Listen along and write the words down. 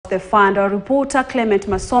the fund. Our reporter Clement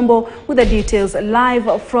Masombo with the details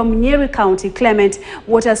live from Nyeri County. Clement,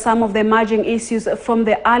 what are some of the emerging issues from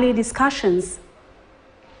the early discussions?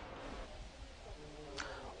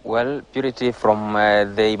 Well, Purity, from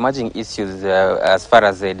the emerging issues as far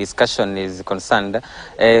as the discussion is concerned,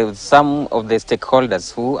 some of the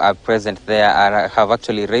stakeholders who are present there have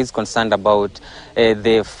actually raised concern about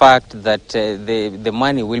the fact that the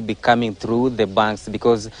money will be coming through the banks,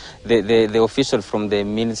 because the officials from the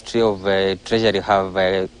Ministry of Treasury have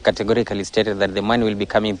categorically stated that the money will be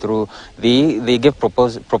coming through. They gave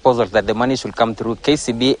proposals that the money should come through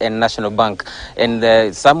KCB and National Bank.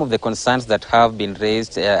 And some of the concerns that have been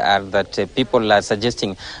raised are that people are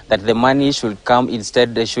suggesting that the money should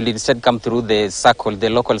instead come through the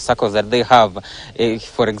local circles that they have.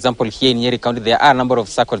 For example, here in Nyeri County, there are a number of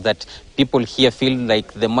circles that people here feel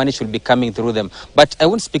like the money should be coming through them. But I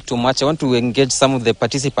won't speak too much. I want to engage some of the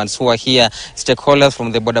participants who are here, stakeholders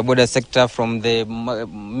from the border sector, from the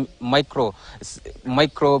micro,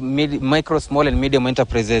 small and medium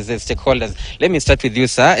enterprises stakeholders. Let me start with you,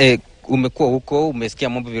 sir. Umekuwa huko, umesikia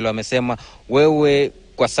mambo vile wamesema. Wewe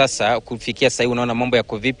kwa sasa kufikia sasa unaona mambo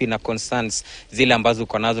yako vipi na concerns zile ambazo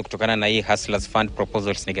uko nazo kutokana na hii Hustlers Fund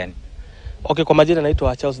proposals ni gani? Okay, kwa majina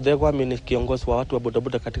naitwa Charles Degwa, mimi ni kiongozi wa watu wa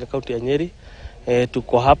bodaboda katika kaunti ya Nyeri.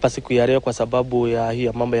 Tuko hapa siku ya leo kwa sababu ya hii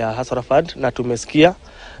mambo ya Hustlers Fund na tumesikia,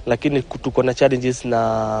 lakini tuko na challenges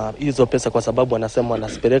na hizo pesa kwa sababu wanasema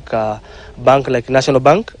wanasipeleka bank like National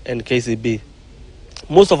Bank and KCB.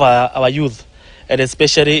 Most of our youth, and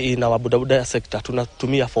especially in our bodaboda sector,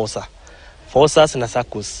 tunatumia Forces na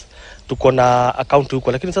SACCOs. Tuko na account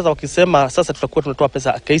huko, lakini sasa wakisema sasa tutakuwa tunatoa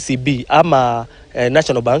pesa KCB ama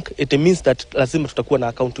National Bank, it means that lazima tutakuwa na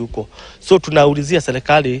account huko. So tunaulizia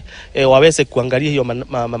serikali waweze kuangalia hiyo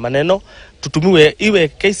maneno, tutumiwe iwe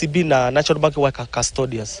KCB na National Bank wa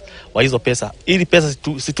custodians wa hizo pesa, ili pesa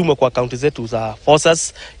situmwe kwa account zetu za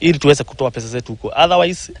Forces, ili tuweze kutoa pesa zetu huko.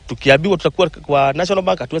 Otherwise tukiambiwa tutakuwa kwa National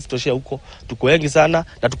Bank hatuwezi toshea huko, tuko wengi sana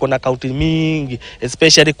na tuko na account mingi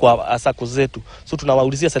especially kwa SACCO zetu. So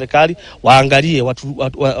tunawaulizia serikali waangalie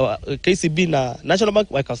watu KCB na National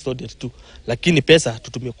Bank wa custodians tu, lakini pesa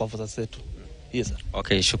tutumie kwa Forces zetu. Yes sir.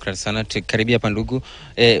 Okay, shukrani sana. Karibia hapa ndugu.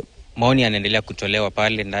 Maoni yanaendelea kutolewa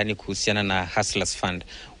pale ndani kuhusiana na Hustlers Fund.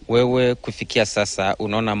 Wewe kufikia sasa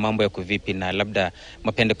unaona mambo yako vipi na labda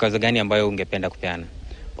mapendekezo gani ambayo ungependa kupeana?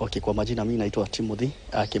 Okay, kwa majina mimi naitwa Timothy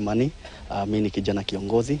Kimani. Mimi ni kijana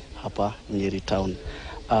kiongozi hapa Nyeri Town.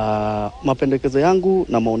 Mapendekezo yangu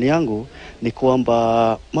na maoni yangu ni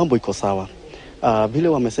kwamba mambo iko sawa. Vile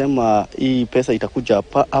wamesema hii pesa itakuja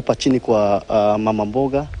hapa chini kwa mama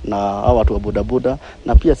mboga na hao watu wa bodaboda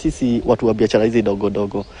na pia sisi watu wa biashara hizi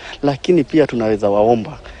dogo, lakini pia tunaweza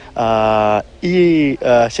waomba hii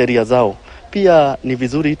sheria zao pia ni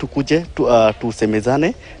vizuri tukuje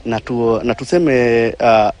tusemezane na tuseme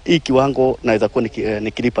hii kiwango naweza kuwa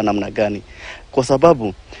nikilipa namna gani, kwa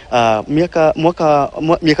sababu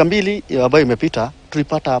miaka mbili ambayo imepita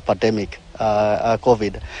tulipata pandemic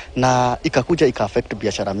COVID na ikakuja ika-affect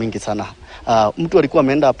biashara mingi sana. Mtu alikuwa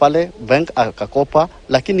ameenda pale bank akakopa,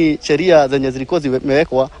 lakini sheria zenye zilikuwa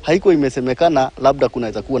zimewekwa haikuwa imesemekana labda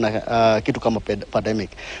kunaweza kuwa na kitu kama pandemic.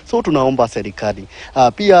 So tunaomba serikali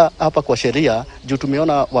pia hapa kwa sheria, juu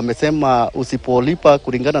tumeona wamesema usipolipa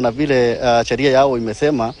kulingana na vile sheria yao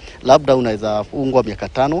imesema, labda unaweza fungwa miaka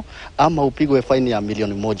 5 ama upigwe fine ya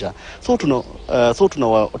milioni 1. So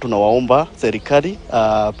tunawaomba serikali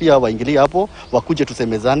pia waingilie hapo, wakuje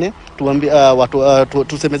tusemezane,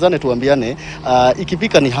 tusemezane tuambiane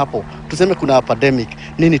ikifika ni hapo tuseme kuna pandemic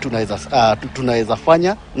nini tunaweza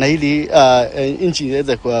fanya na ili nchi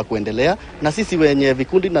iweze kuendelea na sisi wenye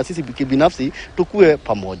vikundi na sisi binafsi tukue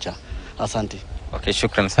pamoja. Asante. Okay,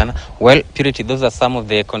 shukran sana. Well, Purity, those are some of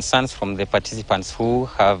the concerns from the participants who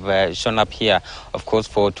have shown up here, of course,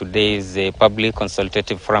 for today's public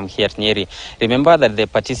consultative forum here at Nyeri. Remember that the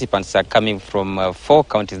participants are coming from 4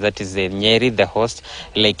 counties, that is Nyeri, the host,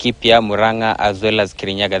 Laikipia, Muranga, as well as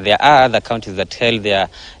Kirinyaga. There are other counties that held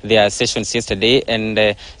their sessions yesterday, and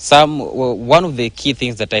one of the key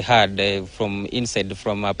things that I heard from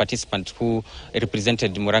a participant who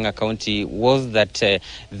represented Muranga County was that the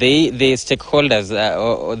stakeholders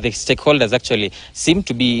actually seem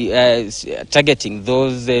to be targeting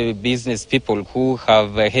those business people who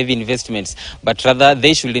have heavy investments, but rather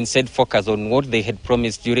they should instead focus on what they had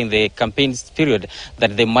promised during the campaign period,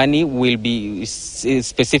 that the money will be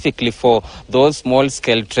specifically for those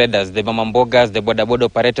small-scale traders, the mamambogas, the bodaboda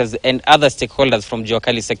operators, and other stakeholders from Jua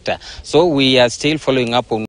Kali sector. So we are still following up on